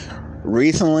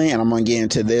 Recently, and I'm going to get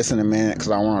into this in a minute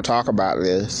because I want to talk about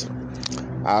this,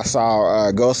 I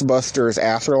saw Ghostbusters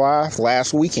Afterlife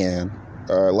last weekend.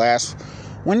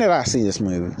 When did I see this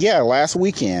movie? Yeah, last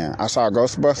weekend. I saw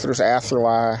Ghostbusters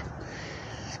Afterlife,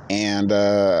 and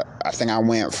I think I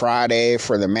went Friday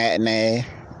for the matinee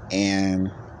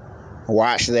and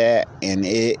watched that, and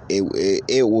it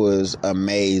was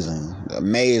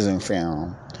amazing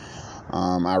film.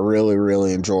 I really,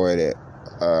 really enjoyed it.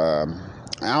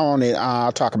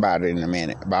 I'll talk about it in a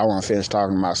minute, but I want to finish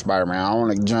talking about Spider-Man. I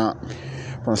want to jump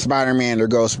from Spider-Man to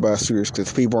Ghostbusters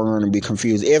because people are going to be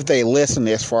confused if they listen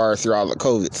this far through all the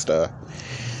COVID stuff.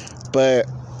 But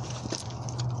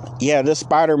yeah, this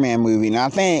Spider-Man movie, and I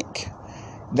think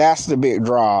that's the big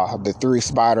draw, the 3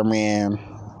 Spider-Man,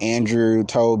 Andrew,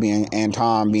 Tobey, and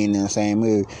Tom being in the same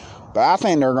movie. But I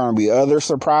think there are going to be other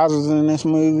surprises in this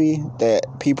movie that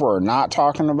people are not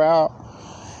talking about.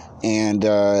 And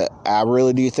I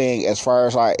really do think, as far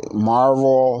as like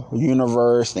Marvel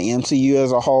Universe, the MCU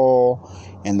as a whole,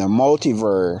 and the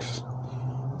multiverse,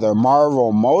 the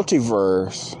Marvel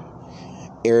multiverse,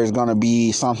 there's going to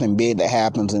be something big that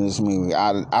happens in this movie.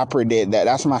 I predict that.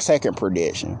 That's my second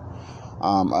prediction.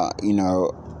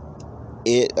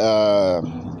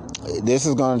 This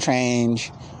is going to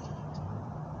change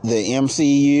the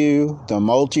MCU, the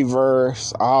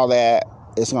multiverse, all that.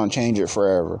 It's going to change it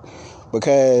forever.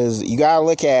 Because you gotta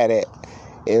look at it,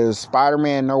 is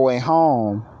Spider-Man No Way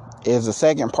Home is the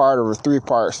second part of a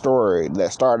 3-part story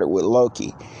that started with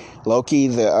Loki. Loki,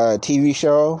 the TV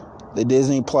show, the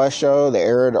Disney Plus show that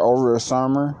aired over the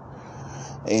summer.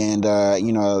 And,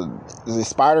 the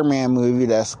Spider-Man movie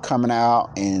that's coming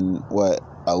out in,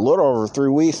 a little over 3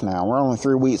 weeks now. We're only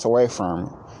 3 weeks away from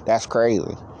it. That's crazy.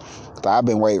 'Cause I've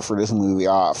been waiting for this movie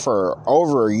for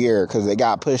over a year because it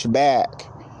got pushed back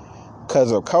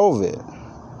because of COVID.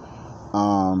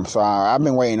 So I've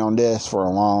been waiting on this for a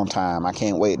long time. I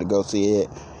can't wait to go see it.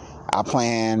 I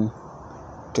plan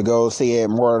to go see it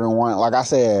more than one. Like I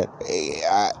said,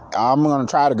 I'm going to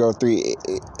try to go 3.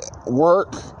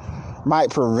 Work might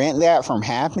prevent that from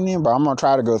happening, but I'm going to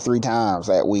try to go 3 times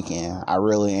that weekend. I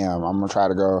really am. I'm going to try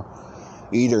to go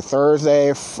either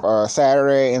Thursday,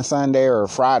 Saturday and Sunday, or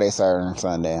Friday, Saturday and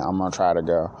Sunday. I'm going to try to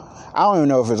go. I don't even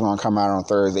know if it's going to come out on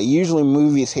Thursday. Usually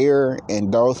movies here in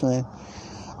Dothan,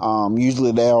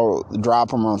 usually they'll drop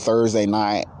them on Thursday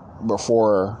night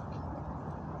before.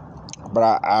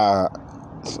 But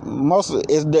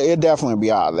it'll definitely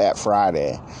be out that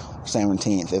Friday,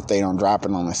 17th, if they don't drop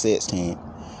it on the 16th.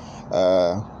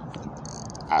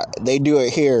 They do it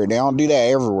here. They don't do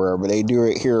that everywhere, but they do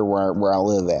it here where I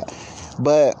live at.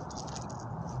 But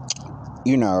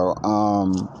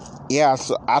yeah,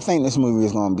 so I think this movie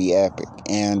is going to be epic.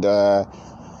 And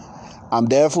I'm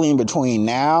definitely in between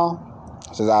now.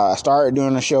 Since I started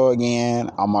doing the show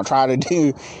again, I'm going to try to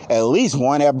do at least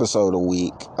one episode a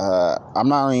week. I'm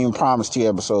not even promised 2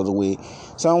 episodes a week.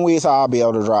 Some weeks I'll be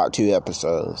able to drop 2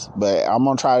 episodes. But I'm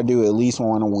going to try to do at least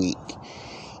one a week.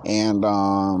 And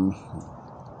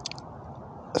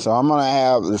so I'm going to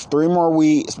have, there's 3 more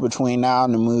weeks between now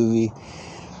and the movie.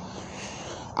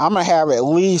 I'm going to have at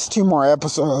least 2 more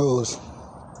episodes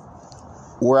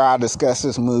where I discuss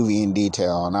this movie in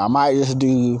detail. And I might just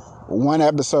do one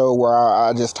episode where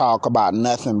I just talk about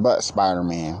nothing but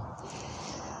Spider-Man.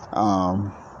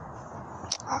 I'm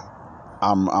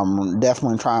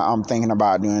definitely I'm thinking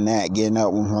about doing that, getting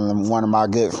up with one of my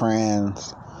good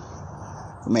friends,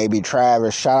 maybe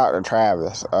Travis. Shout out to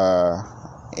Travis.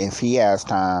 If he has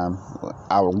time,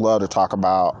 I would love to talk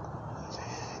about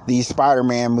these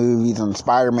Spider-Man movies and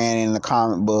Spider-Man in the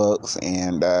comic books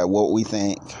and what we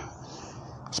think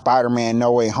Spider-Man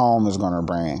No Way Home is going to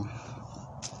bring.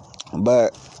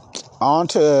 But on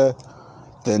to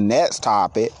the next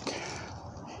topic,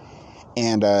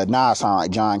 and now I sound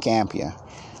like John Campia.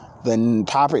 The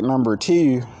topic number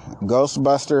 2,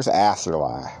 Ghostbusters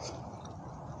Afterlife.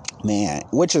 Man,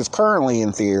 which is currently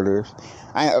in theaters.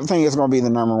 I think it's going to be the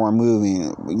number 1 movie.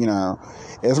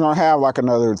 It's going to have like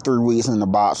another 3 weeks in the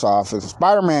box office. If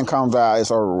Spider-Man comes out,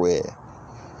 it's over with.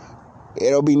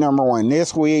 It'll be number 1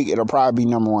 this week. It'll probably be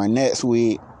number 1 next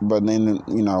week. But then,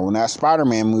 when that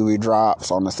Spider-Man movie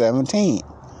drops on the 17th,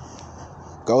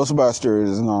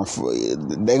 Ghostbusters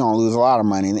they're gonna lose a lot of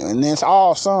money. And it's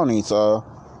all Sony, so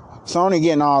Sony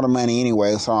getting all the money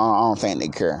anyway, so I don't think they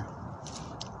care.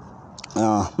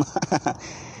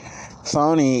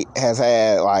 Sony has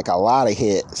had like a lot of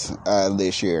hits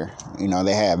this year.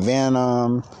 They had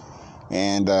Venom,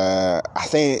 and I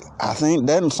think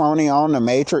doesn't Sony own The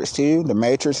Matrix too? The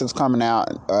Matrix is coming out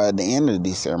at the end of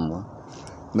December.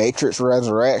 Matrix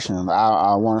Resurrection.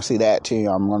 I want to see that too.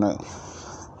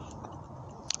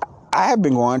 I have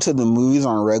been going to the movies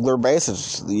on a regular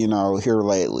basis, here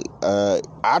lately.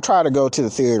 I try to go to the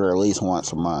theater at least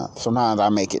once a month. Sometimes I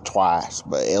make it twice,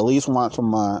 but at least once a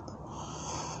month.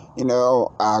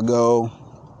 I'll go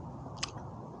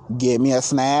get me a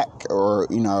snack or,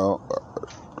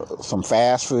 some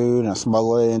fast food and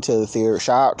smuggle it into the theater.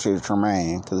 Shout out to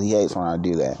Tremaine, because he hates when I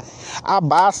do that. I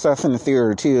buy stuff in the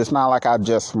theater too. It's not like I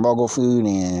just smuggle food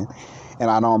in and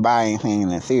I don't buy anything in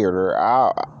the theater.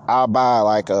 I'll buy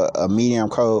like a medium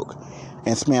Coke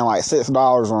and spend like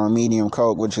 $6 on a medium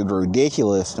Coke, which is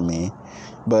ridiculous to me.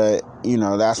 But,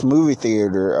 that's movie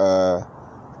theater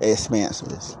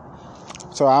expenses.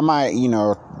 So I might,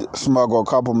 smuggle a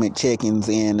couple McChickens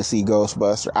in to see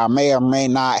Ghostbusters. I may or may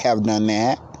not have done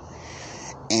that.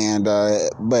 And,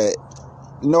 but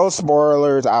no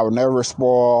spoilers. I would never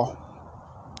spoil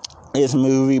this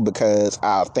movie, because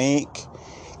I think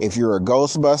if you're a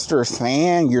Ghostbusters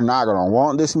fan, you're not going to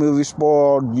want this movie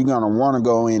spoiled. You're going to want to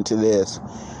go into this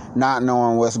not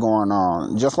knowing what's going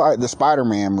on. Just like the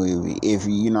Spider-Man movie. If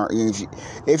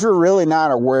you're really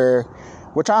not aware,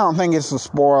 which I don't think it's a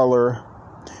spoiler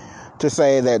to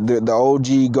say that the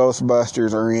OG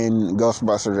Ghostbusters are in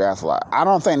Ghostbusters Afterlife. I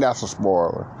don't think that's a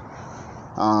spoiler.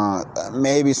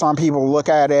 Maybe some people look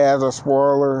at it as a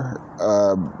spoiler,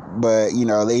 but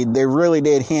they really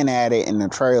did hint at it in the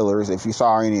trailers, if you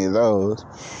saw any of those.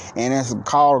 And it's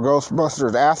called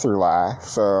Ghostbusters Afterlife,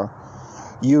 so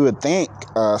you would think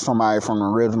somebody from the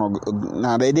original.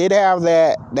 Now, they did have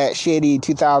that shitty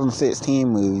 2016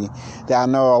 movie that I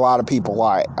know a lot of people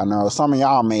like. I know some of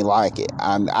y'all may like it.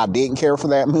 I didn't care for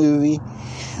that movie.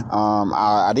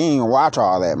 I didn't even watch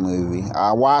all that movie.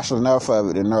 I watched enough of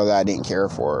it to know that I didn't care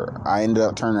for it. I ended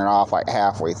up turning it off like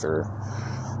halfway through.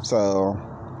 So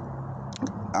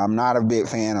I'm not a big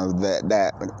fan of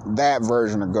that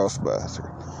version of Ghostbusters.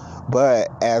 But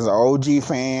as an OG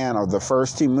fan of the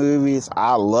first 2 movies,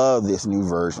 I love this new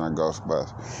version of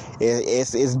Ghostbusters.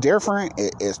 It's different.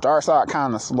 It starts out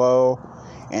kind of slow,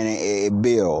 and it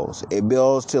builds. It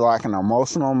builds to like an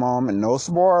emotional moment. No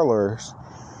spoilers.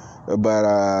 But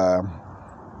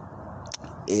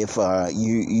if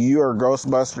you're a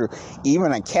Ghostbuster,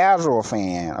 even a casual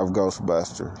fan of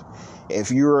Ghostbusters, if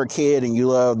you were a kid and you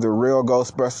loved the real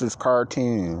Ghostbusters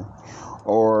cartoon,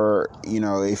 or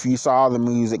if you saw the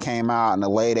movies that came out in the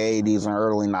late 80s and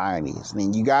early 90s,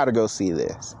 then you got to go see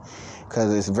this,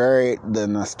 because it's the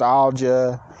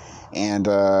nostalgia and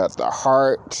the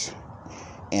heart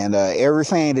and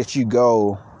everything that you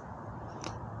go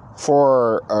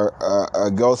for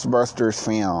a Ghostbusters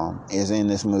film is in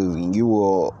this movie. You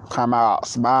will come out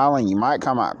smiling. You might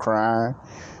come out crying.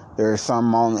 There's some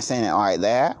moments in it like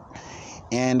that.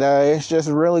 And it's just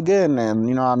really good. And,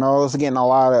 you know, I know it's getting a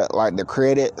lot of, like, the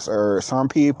credits, or some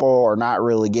people are not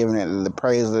really giving it the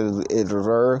praise that it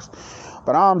deserves.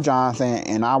 But I'm Jonathan,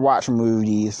 and I watch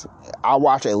movies. I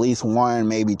watch at least 1,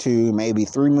 maybe 2, maybe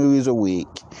 3 movies a week.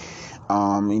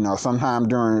 You know, sometime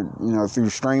during, you know,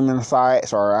 through streaming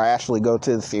sites, or I actually go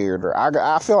to the theater.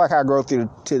 I feel like I go to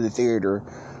the theater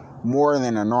more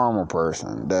than a normal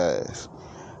person does.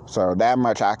 So that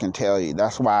much I can tell you.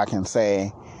 That's why I can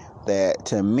say that,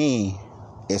 to me,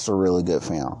 it's a really good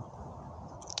film.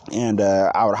 And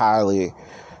I would highly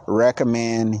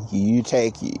recommend you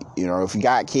take, you know, if you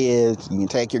got kids, you can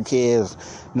take your kids.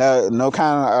 No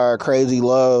kind of crazy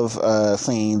love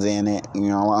scenes in it, you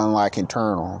know, unlike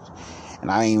Eternals. And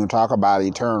I didn't even talk about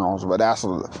Eternals, but that's,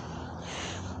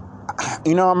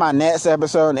 you know, in my next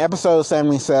episode, episode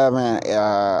 77,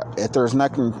 if there's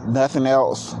nothing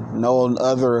else, no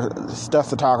other stuff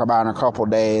to talk about in a couple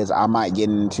days, I might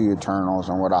get into Eternals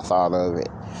and what I thought of it.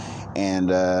 And,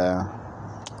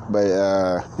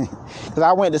 because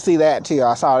I went to see that too.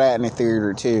 I saw that in the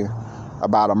theater too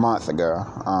about a month ago.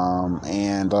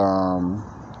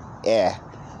 Yeah.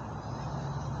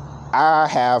 I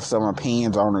have some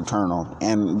opinions on Eternal,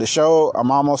 and the show, I'm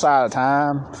almost out of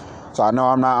time, so I know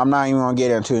I'm not even gonna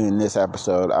get into it in this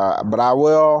episode, but I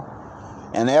will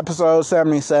in episode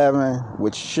 77,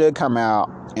 which should come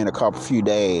out in a few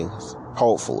days,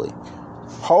 hopefully,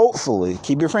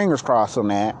 keep your fingers crossed on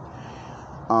that.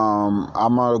 I'm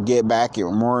gonna get back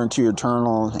more into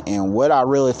Eternal and what I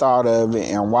really thought of it,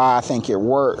 and why I think it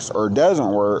works or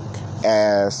doesn't work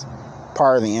as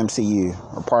part of the MCU,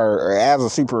 or as a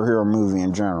superhero movie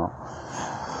in general.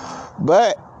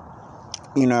 But,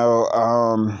 you know,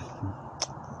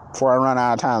 before I run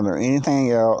out of time, is there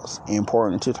anything else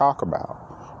important to talk about,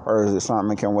 or is it something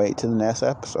that can wait to the next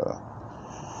episode?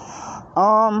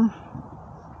 I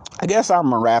guess I'm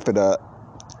gonna wrap it up.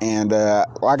 And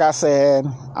like I said,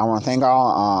 I want to thank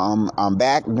all. I'm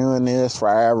back doing this for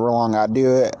however long I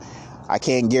do it. I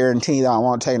can't guarantee that I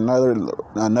won't take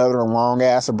another long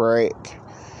ass break.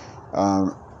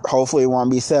 Hopefully it won't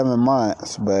be 7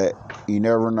 months, but you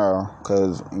never know,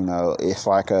 because, you know, it's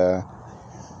like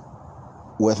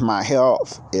with my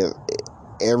health,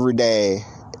 every day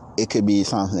it could be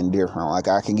something different. Like,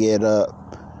 I could get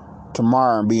up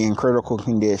tomorrow and be in critical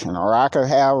condition, or I could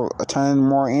have a ton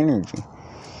more energy.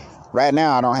 Right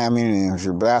now I don't have any energy,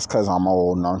 but that's because I'm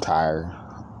old and I'm tired.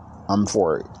 I'm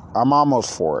 40. I'm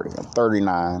almost 40. I'm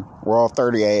 39. Well,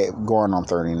 38, going on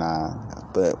 39.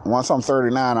 But once I'm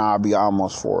 39, I'll be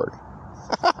almost 40.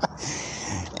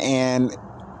 And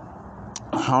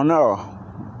I don't know.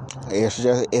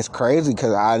 It's crazy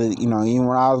because you know, even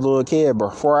when I was a little kid,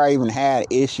 before I even had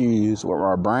issues with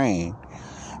my brain,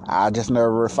 I just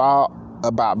never thought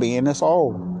about being this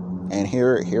old. And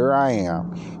here I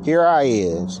am. Here I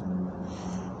is.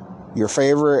 Your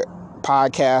favorite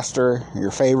podcaster,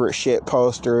 your favorite shit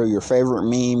poster, your favorite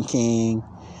meme king,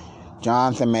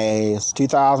 Jonathan Mays,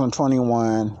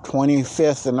 2021,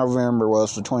 25th of November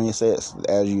was the 26th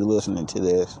as you listening to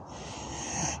this.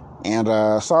 And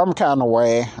some kind of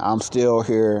way, I'm still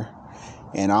here.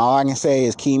 And all I can say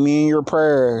is keep me in your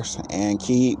prayers, and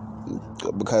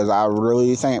because I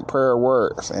really think prayer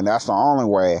works. And that's the only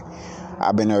way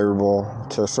I've been able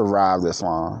to survive this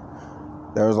long.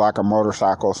 There was like a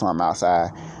motorcycle or something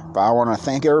outside. But I want to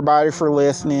thank everybody for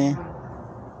listening.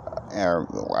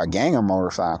 A gang of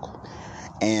motorcycles.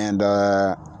 And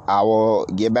I will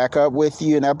get back up with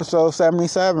you in episode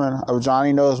 77 of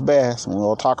Johnny Knows Best. And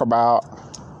we'll talk about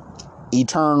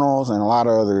Eternals and a lot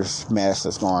of other mess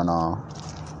that's going on.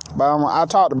 But I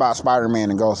talked about Spider-Man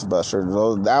and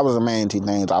Ghostbusters. That was the main 2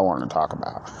 things I wanted to talk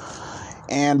about.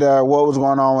 And what was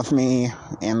going on with me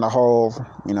in the whole,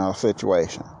 you know,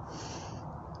 situation.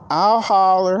 I'll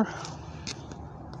holler.